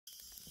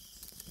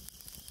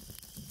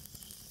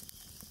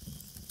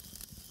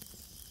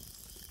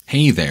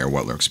Hey there,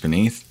 what lurks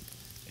beneath?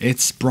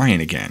 It's Brian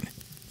again.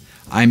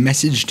 I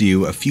messaged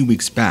you a few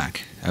weeks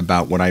back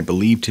about what I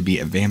believe to be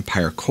a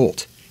vampire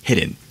cult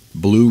hidden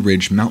Blue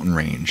Ridge mountain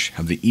range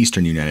of the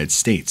eastern United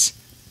States.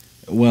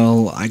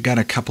 Well, I got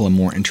a couple of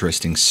more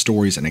interesting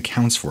stories and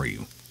accounts for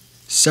you.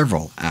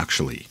 Several,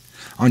 actually,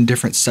 on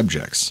different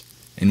subjects,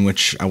 in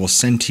which I will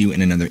send to you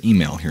in another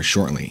email here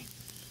shortly.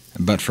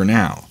 But for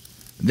now,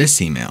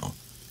 this email,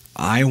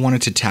 I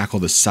wanted to tackle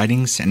the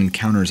sightings and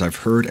encounters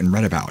I've heard and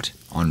read about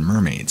on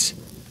mermaids.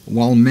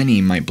 While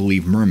many might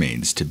believe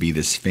mermaids to be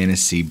this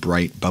fantasy,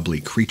 bright, bubbly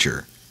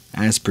creature,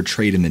 as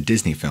portrayed in the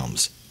Disney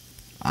films,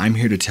 I'm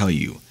here to tell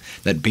you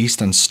that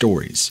based on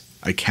stories,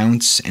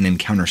 accounts, and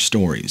encounter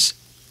stories,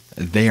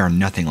 they are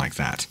nothing like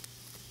that.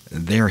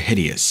 They're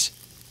hideous,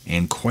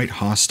 and quite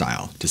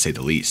hostile, to say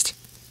the least.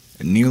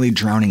 Nearly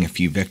drowning a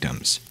few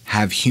victims,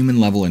 have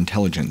human-level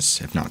intelligence,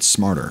 if not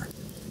smarter,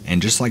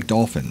 and just like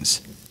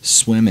dolphins,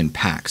 swim in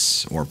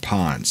packs or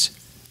pods.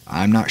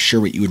 I'm not sure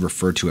what you would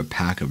refer to a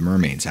pack of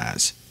mermaids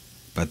as,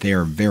 but they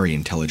are very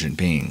intelligent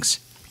beings.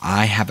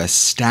 I have a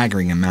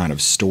staggering amount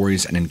of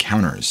stories and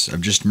encounters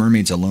of just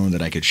mermaids alone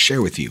that I could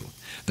share with you,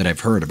 that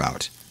I've heard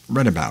about,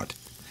 read about,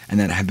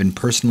 and that have been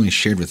personally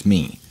shared with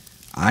me.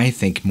 I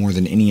think more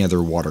than any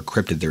other water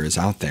cryptid there is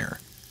out there.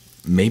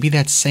 Maybe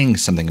that's saying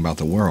something about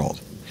the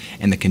world,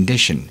 and the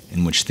condition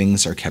in which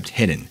things are kept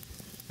hidden,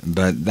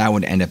 but that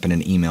would end up in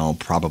an email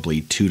probably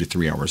 2 to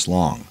 3 hours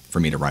long for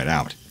me to write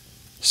out.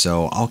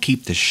 So I'll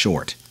keep this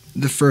short.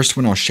 The first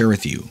one I'll share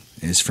with you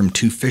is from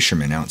 2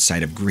 fishermen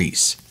outside of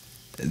Greece.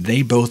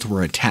 They both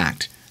were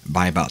attacked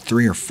by about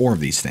 3 or 4 of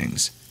these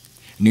things,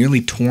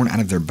 nearly torn out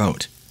of their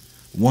boat.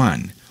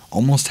 One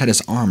almost had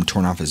his arm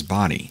torn off his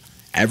body.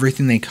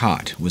 Everything they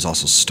caught was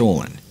also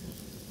stolen.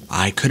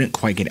 I couldn't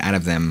quite get out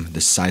of them the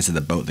size of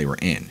the boat they were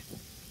in.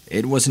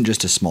 It wasn't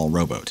just a small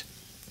rowboat,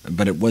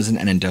 but it wasn't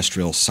an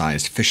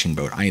industrial-sized fishing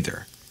boat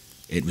either.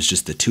 It was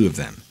just the 2 of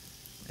them,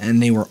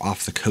 and they were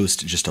off the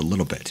coast just a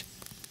little bit.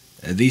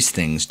 These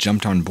things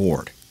jumped on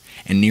board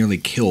and nearly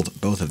killed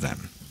both of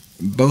them.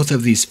 Both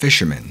of these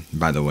fishermen,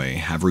 by the way,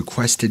 have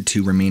requested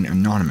to remain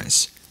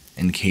anonymous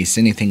in case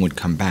anything would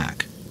come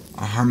back,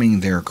 harming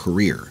their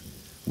career,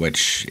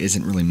 which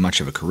isn't really much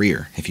of a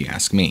career, if you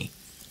ask me,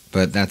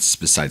 but that's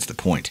besides the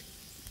point.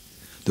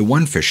 The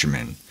one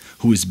fisherman,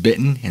 who was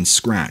bitten and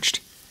scratched,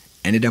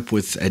 ended up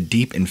with a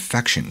deep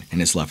infection in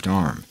his left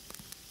arm.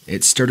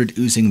 It started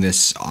oozing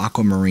this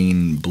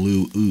aquamarine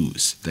blue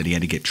ooze that he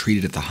had to get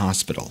treated at the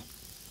hospital.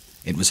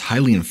 It was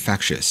highly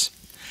infectious,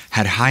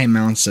 had high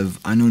amounts of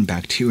unknown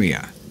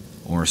bacteria,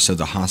 or so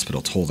the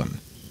hospital told him.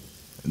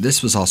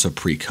 This was also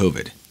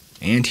pre-COVID,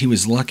 and he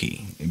was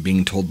lucky,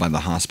 being told by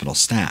the hospital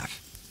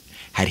staff.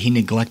 Had he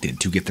neglected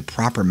to get the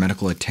proper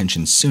medical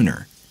attention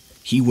sooner,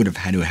 he would have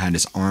had to have had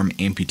his arm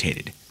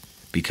amputated,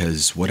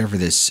 because whatever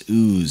this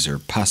ooze or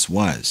pus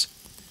was,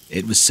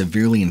 it was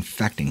severely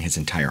infecting his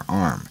entire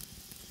arm.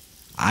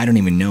 I don't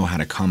even know how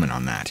to comment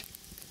on that.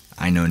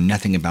 I know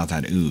nothing about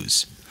that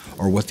ooze,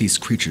 or what these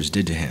creatures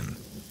did to him.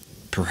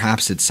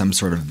 Perhaps it's some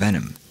sort of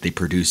venom they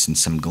produce in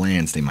some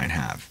glands they might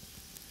have.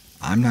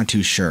 I'm not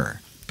too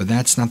sure, but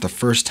that's not the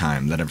first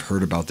time that I've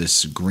heard about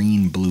this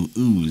green-blue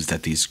ooze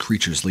that these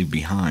creatures leave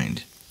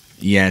behind.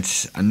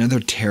 Yet, another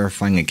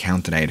terrifying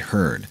account that I had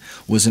heard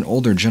was an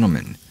older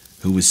gentleman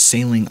who was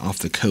sailing off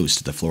the coast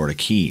of the Florida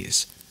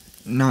Keys,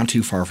 not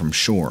too far from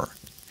shore.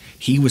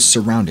 He was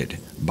surrounded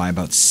by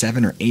about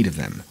 7 or 8 of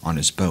them on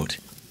his boat,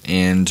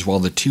 and while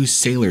the 2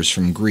 sailors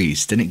from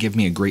Greece didn't give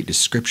me a great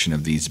description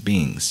of these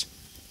beings,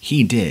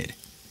 he did,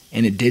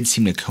 and it did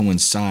seem to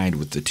coincide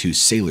with the 2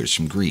 sailors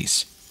from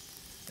Greece.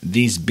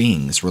 These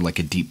beings were like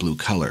a deep blue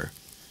color,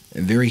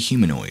 very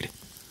humanoid,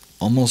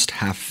 almost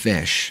half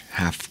fish,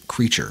 half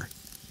creature,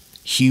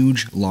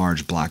 huge,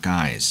 large black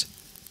eyes,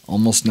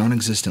 almost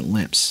non-existent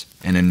lips,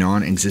 and a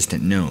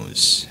non-existent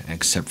nose,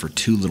 except for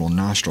 2 little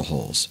nostril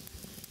holes,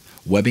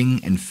 webbing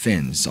and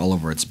fins all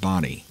over its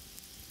body.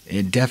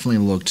 It definitely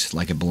looked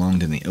like it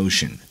belonged in the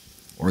ocean,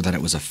 or that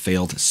it was a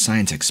failed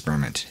science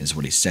experiment, is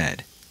what he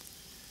said.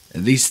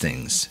 These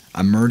things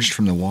emerged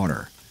from the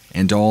water,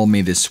 and all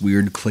made this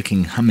weird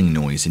clicking humming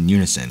noise in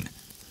unison,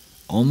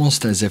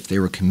 almost as if they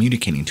were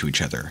communicating to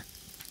each other.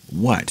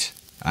 What?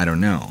 I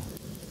don't know.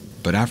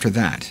 But after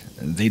that,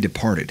 they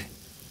departed,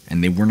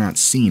 and they were not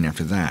seen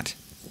after that.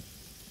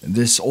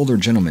 This older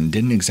gentleman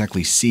didn't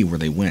exactly see where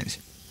they went,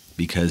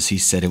 because he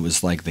said it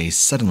was like they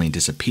suddenly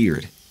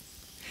disappeared.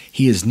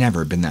 He has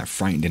never been that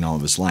frightened in all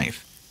of his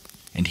life,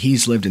 and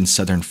he's lived in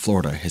southern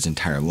Florida his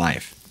entire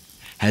life,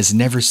 has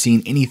never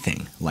seen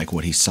anything like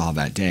what he saw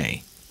that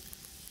day.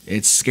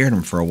 It scared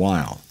him for a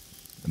while,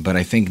 but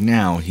I think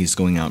now he's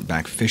going out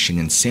back fishing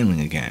and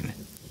sailing again.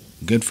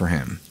 Good for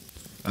him.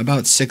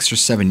 About 6 or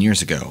 7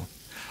 years ago,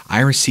 I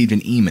received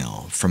an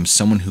email from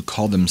someone who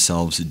called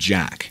themselves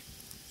Jack.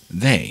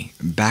 They,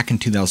 back in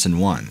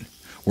 2001,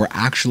 were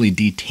actually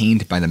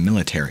detained by the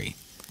military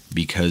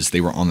because they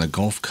were on the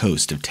Gulf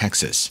Coast of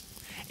Texas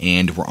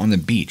and were on the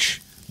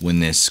beach when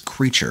this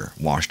creature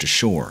washed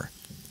ashore.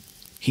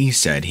 He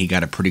said he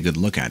got a pretty good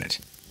look at it,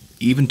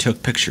 even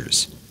took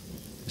pictures.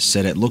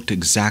 said it looked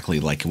exactly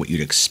like what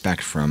you'd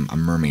expect from a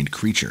mermaid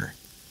creature.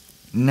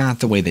 Not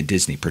the way that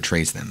Disney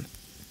portrays them,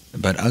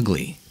 but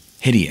ugly,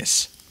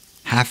 hideous,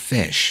 half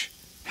fish,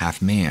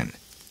 half man,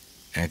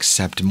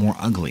 except more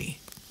ugly,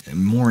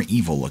 more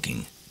evil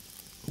looking.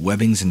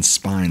 Webbings and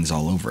spines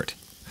all over it,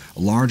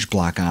 large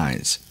black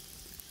eyes.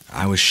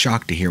 I was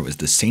shocked to hear it was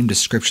the same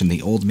description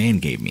the old man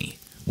gave me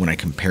when I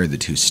compared the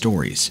two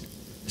stories.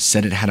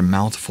 Said it had a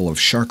mouth full of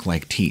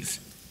shark-like teeth,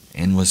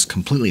 and was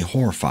completely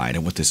horrified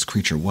at what this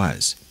creature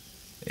was.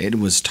 It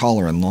was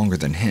taller and longer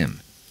than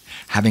him,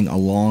 having a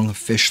long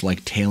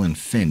fish-like tail and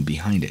fin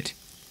behind it.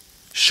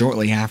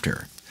 Shortly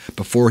after,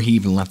 before he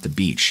even left the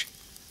beach,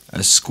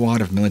 a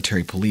squad of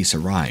military police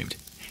arrived,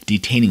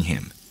 detaining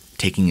him,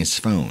 taking his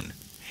phone,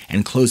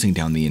 and closing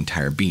down the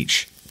entire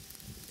beach.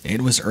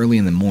 It was early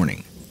in the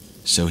morning,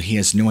 so he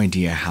has no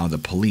idea how the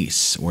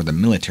police or the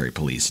military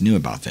police knew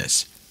about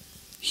this.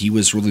 He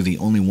was really the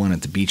only one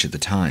at the beach at the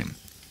time,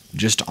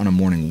 just on a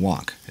morning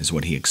walk, is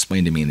what he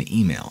explained to me in the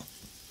email.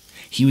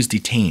 He was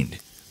detained,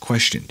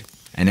 questioned,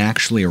 and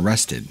actually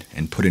arrested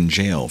and put in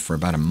jail for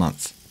about a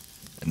month.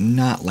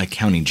 Not like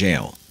county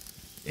jail.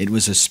 It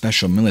was a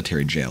special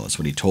military jail, is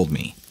what he told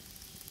me.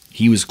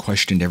 He was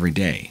questioned every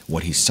day,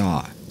 what he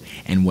saw,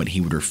 and what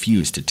he would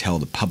refuse to tell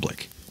the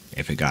public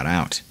if it got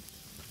out.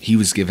 He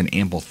was given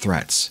ample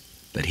threats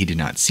that he did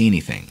not see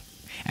anything,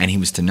 and he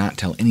was to not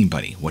tell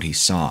anybody what he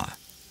saw.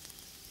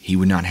 He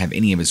would not have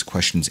any of his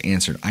questions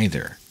answered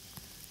either,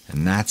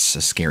 and that's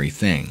a scary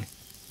thing.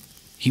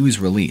 He was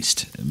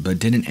released, but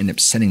didn't end up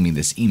sending me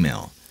this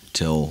email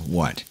till,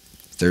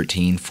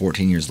 13,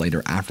 14 years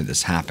later after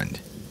this happened.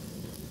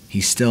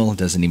 He still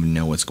doesn't even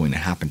know what's going to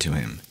happen to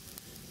him.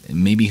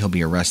 Maybe he'll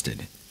be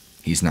arrested.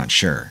 He's not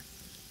sure.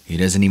 He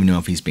doesn't even know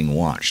if he's being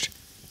watched.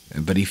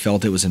 But he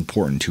felt it was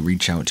important to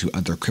reach out to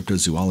other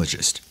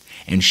cryptozoologists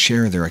and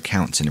share their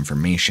accounts and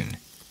information.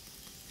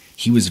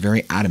 He was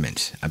very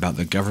adamant about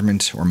the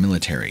government or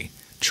military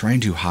trying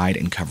to hide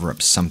and cover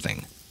up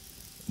something.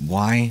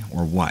 Why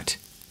or what?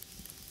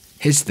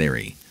 His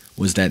theory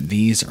was that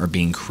these are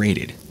being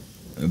created,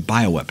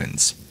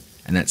 bioweapons,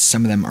 and that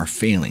some of them are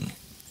failing.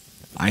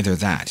 Either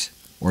that,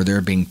 or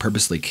they're being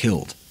purposely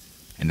killed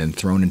and then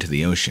thrown into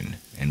the ocean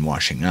and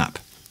washing up.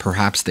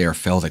 Perhaps they are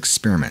failed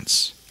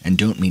experiments and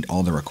don't meet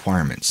all the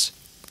requirements.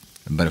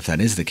 But if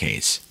that is the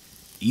case,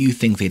 you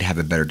think they'd have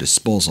a better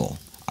disposal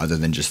other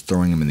than just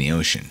throwing them in the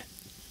ocean.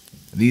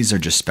 These are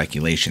just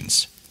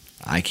speculations.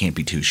 I can't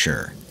be too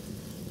sure.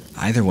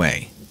 Either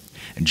way,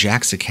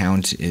 Jack's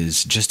account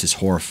is just as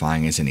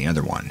horrifying as any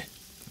other one.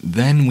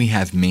 Then we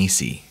have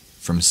Macy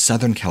from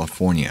Southern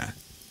California,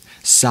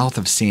 south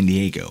of San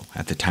Diego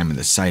at the time of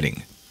the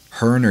sighting.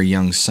 Her and her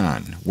young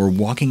son were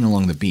walking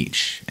along the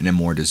beach in a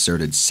more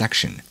deserted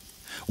section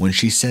when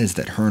she says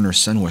that her and her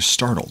son were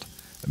startled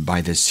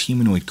by this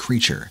humanoid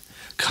creature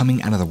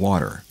coming out of the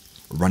water,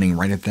 running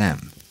right at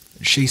them,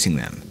 chasing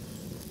them.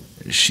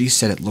 She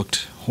said it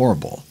looked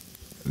horrible,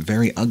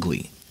 very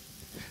ugly,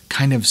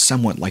 kind of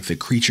somewhat like the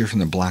creature from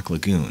the Black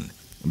Lagoon,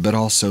 but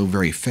also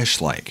very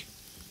fish-like.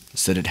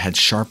 Said it had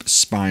sharp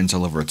spines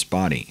all over its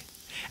body,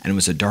 and it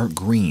was a dark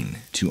green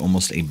to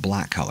almost a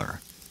black color.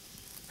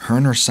 Her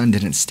and her son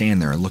didn't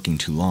stand there looking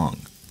too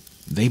long.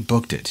 They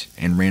booked it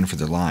and ran for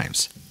their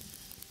lives.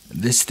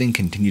 This thing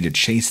continued to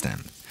chase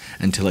them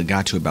until it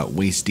got to about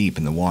waist deep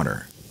in the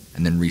water,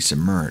 and then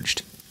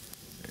resubmerged.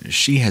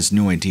 She has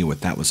no idea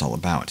what that was all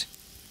about.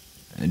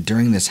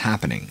 During this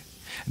happening,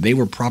 they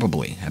were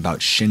probably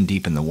about shin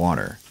deep in the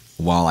water.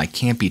 While I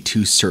can't be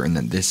too certain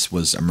that this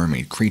was a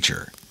mermaid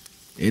creature,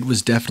 it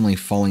was definitely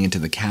falling into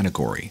the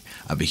category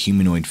of a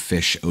humanoid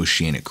fish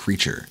oceanic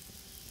creature.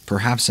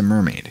 Perhaps a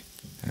mermaid,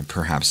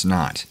 perhaps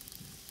not.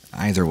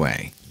 Either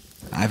way,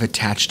 I've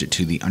attached it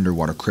to the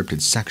underwater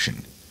cryptid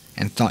section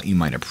and thought you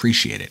might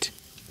appreciate it.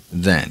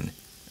 Then,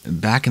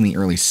 back in the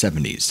early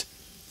 70s,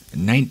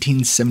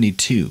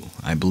 1972,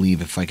 I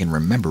believe if I can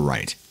remember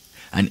right,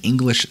 an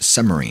English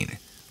submarine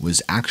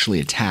was actually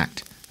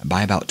attacked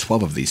by about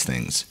 12 of these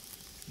things,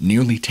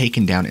 nearly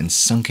taken down and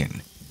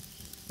sunken.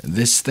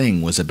 This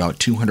thing was about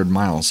 200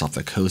 miles off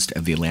the coast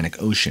of the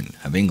Atlantic Ocean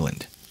of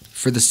England.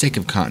 For the sake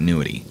of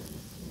continuity,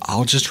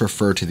 I'll just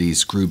refer to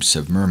these groups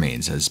of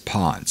mermaids as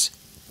pods.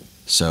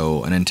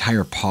 So an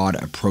entire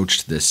pod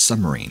approached this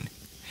submarine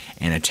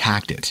and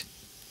attacked it.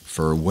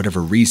 For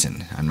whatever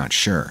reason, I'm not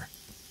sure.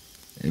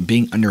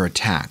 Being under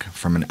attack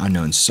from an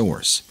unknown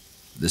source,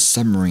 the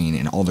submarine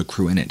and all the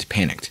crew in it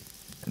panicked,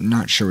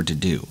 not sure what to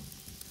do.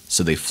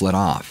 So they fled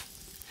off.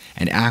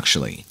 And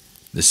actually,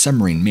 the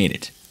submarine made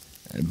it.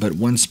 But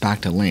once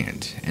back to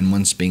land, and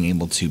once being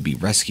able to be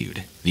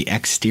rescued, the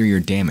exterior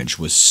damage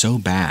was so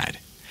bad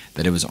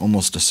that it was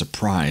almost a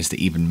surprise they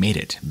even made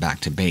it back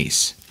to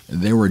base.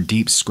 There were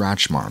deep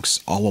scratch marks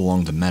all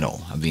along the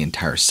metal of the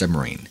entire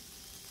submarine.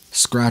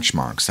 Scratch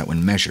marks that,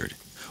 when measured,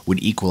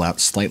 would equal out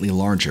slightly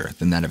larger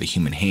than that of a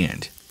human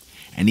hand,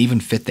 and even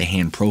fit the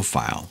hand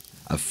profile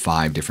of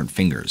 5 different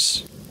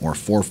fingers, or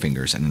 4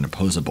 fingers and an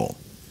opposable,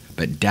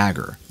 but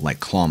dagger-like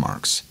claw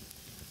marks.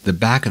 The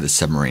back of the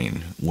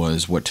submarine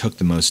was what took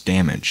the most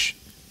damage,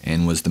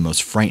 and was the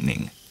most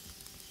frightening.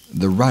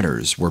 The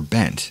rudders were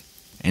bent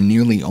and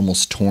nearly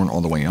almost torn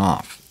all the way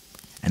off,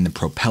 and the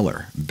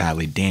propeller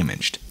badly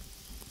damaged.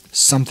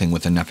 Something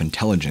with enough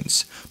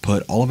intelligence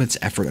put all of its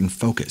effort and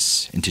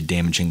focus into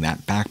damaging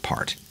that back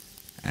part,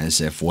 as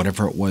if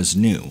whatever it was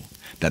knew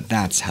that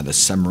that's how the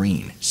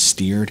submarine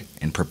steered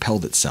and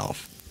propelled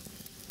itself.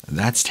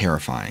 That's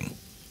terrifying.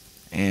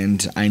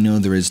 And I know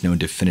there is no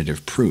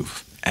definitive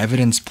proof.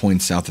 Evidence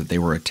points out that they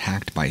were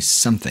attacked by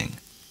something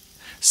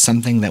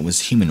that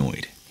was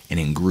humanoid and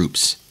in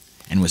groups,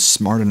 and was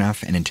smart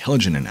enough and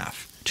intelligent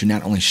enough to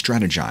not only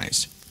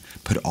strategize,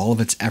 put all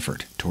of its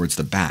effort towards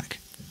the back,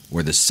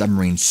 where the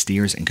submarine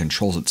steers and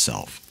controls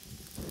itself.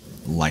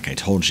 Like I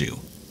told you,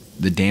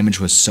 the damage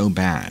was so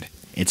bad,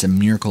 it's a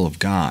miracle of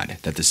God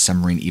that the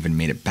submarine even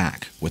made it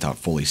back without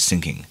fully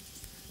sinking.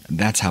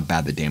 That's how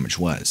bad the damage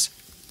was.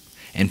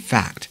 In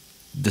fact,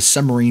 the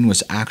submarine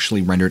was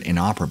actually rendered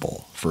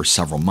inoperable for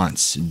several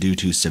months due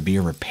to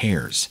severe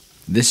repairs.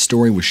 This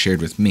story was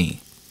shared with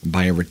me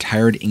by a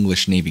retired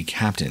English Navy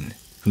captain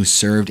who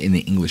served in the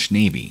English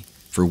Navy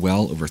for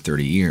well over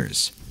 30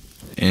 years.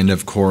 And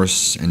of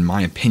course, in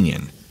my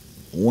opinion,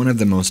 one of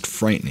the most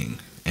frightening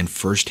and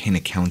first-hand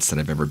accounts that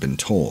I've ever been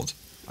told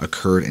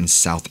occurred in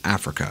South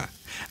Africa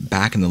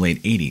back in the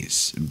late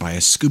 80s by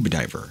a scuba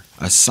diver,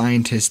 a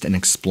scientist and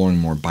exploring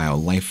more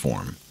bio-life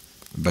form,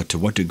 but to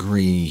what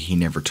degree he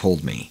never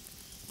told me.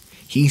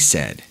 He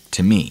said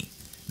to me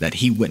that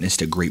he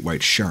witnessed a great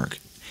white shark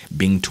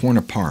being torn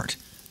apart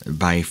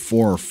by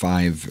 4 or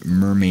 5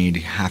 mermaid,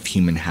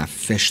 half-human,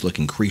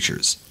 half-fish-looking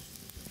creatures.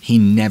 He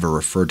never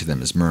referred to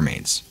them as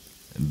mermaids,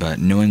 but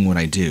knowing what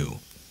I do,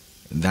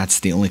 that's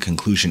the only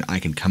conclusion I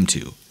could come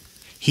to.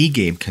 He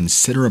gave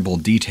considerable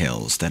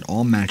details that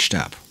all matched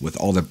up with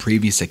all the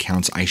previous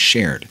accounts I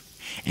shared,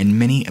 and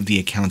many of the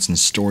accounts and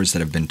stories that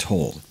have been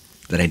told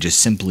that I just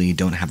simply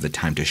don't have the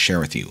time to share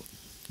with you,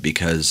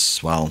 because,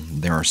 well,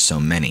 there are so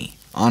many.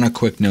 On a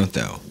quick note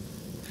though,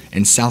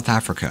 in South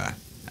Africa,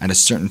 at a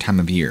certain time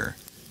of year,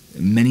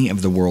 many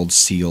of the world's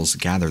seals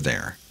gather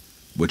there,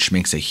 which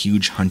makes a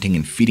huge hunting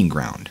and feeding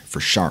ground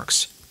for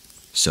sharks,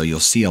 so you'll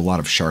see a lot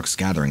of sharks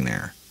gathering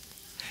there.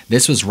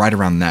 This was right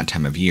around that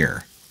time of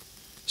year,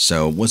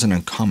 so it wasn't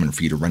uncommon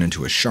for you to run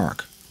into a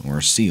shark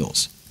or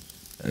seals.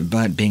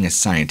 But being a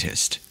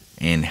scientist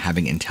and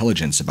having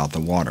intelligence about the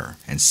water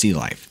and sea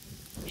life,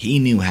 he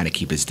knew how to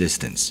keep his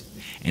distance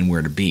and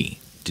where to be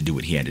to do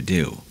what he had to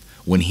do.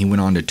 When he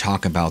went on to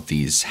talk about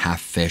these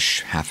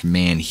half-fish,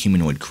 half-man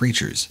humanoid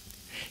creatures,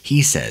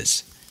 he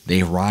says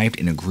they arrived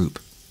in a group,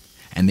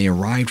 and they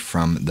arrived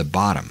from the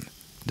bottom,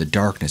 the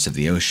darkness of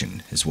the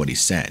ocean, is what he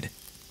said.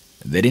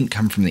 They didn't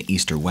come from the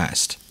east or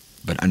west,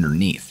 but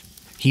underneath.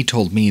 He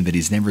told me that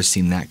he's never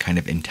seen that kind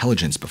of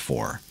intelligence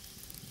before.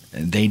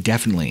 They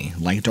definitely,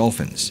 like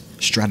dolphins,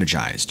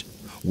 strategized,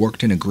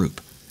 worked in a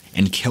group,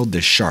 and killed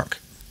this shark,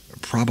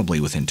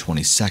 probably within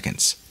 20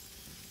 seconds.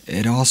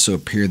 It also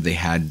appeared they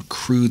had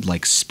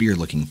crude-like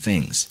spear-looking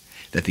things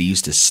that they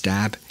used to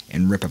stab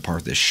and rip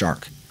apart this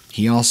shark.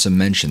 He also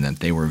mentioned that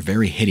they were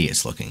very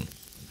hideous-looking.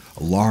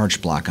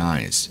 Large black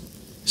eyes,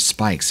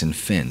 spikes and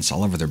fins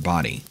all over their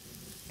body,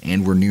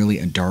 and were nearly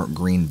a dark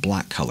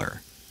green-black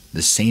color,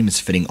 the same as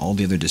fitting all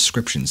the other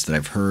descriptions that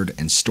I've heard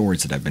and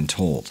stories that I've been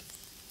told.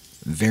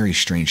 Very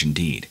strange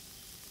indeed.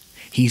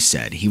 He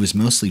said he was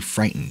mostly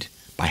frightened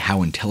by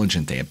how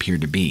intelligent they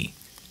appeared to be,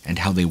 and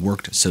how they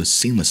worked so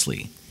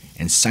seamlessly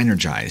and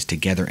synergized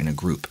together in a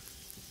group.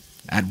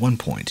 At one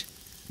point,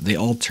 they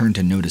all turned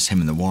to notice him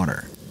in the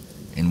water,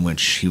 in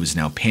which he was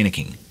now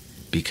panicking,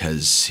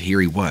 because here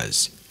he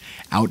was,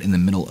 out in the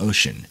middle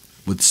ocean,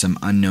 with some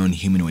unknown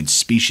humanoid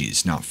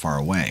species not far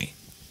away.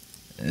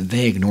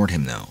 They ignored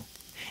him though,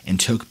 and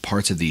took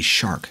parts of the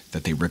shark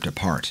that they ripped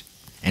apart,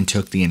 and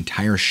took the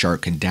entire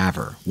shark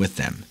cadaver with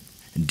them,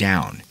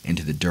 down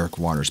into the dark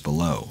waters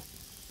below.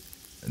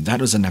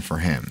 That was enough for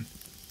him.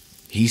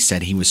 He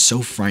said he was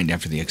so frightened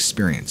after the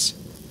experience,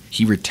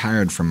 he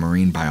retired from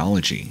marine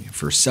biology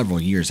for several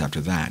years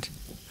after that,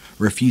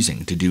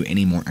 refusing to do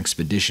any more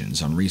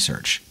expeditions on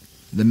research.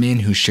 The man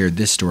who shared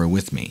this story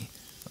with me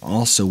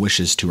also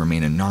wishes to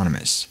remain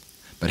anonymous,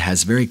 but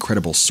has very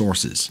credible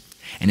sources,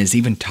 and is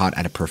even taught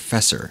at a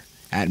professor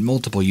at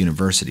multiple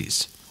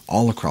universities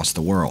all across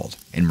the world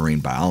in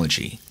marine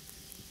biology.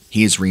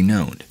 He is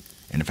renowned,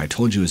 and if I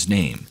told you his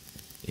name,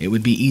 it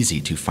would be easy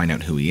to find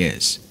out who he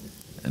is.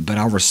 But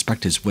I'll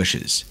respect his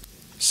wishes,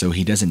 so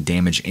he doesn't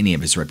damage any of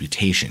his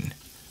reputation.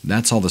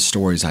 That's all the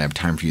stories I have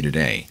time for you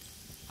today.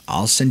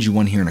 I'll send you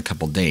one here in a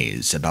couple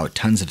days about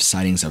tons of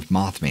sightings of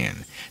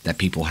Mothman that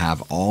people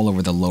have all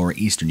over the lower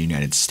eastern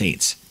United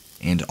States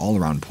and all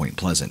around Point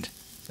Pleasant.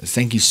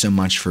 Thank you so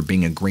much for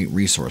being a great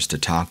resource to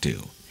talk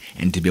to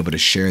and to be able to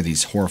share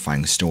these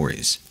horrifying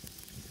stories.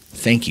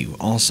 Thank you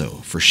also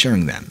for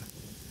sharing them.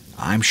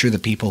 I'm sure the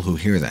people who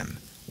hear them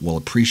will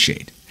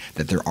appreciate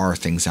that there are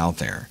things out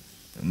there,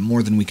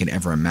 more than we could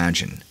ever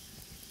imagine.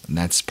 And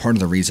that's part of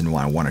the reason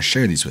why I want to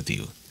share these with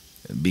you,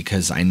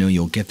 because I know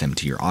you'll get them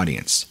to your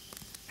audience.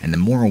 And the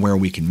more aware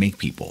we can make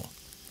people,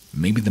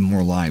 maybe the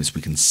more lives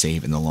we can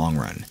save in the long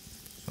run.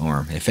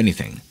 Or, if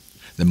anything,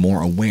 the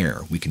more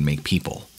aware we can make people.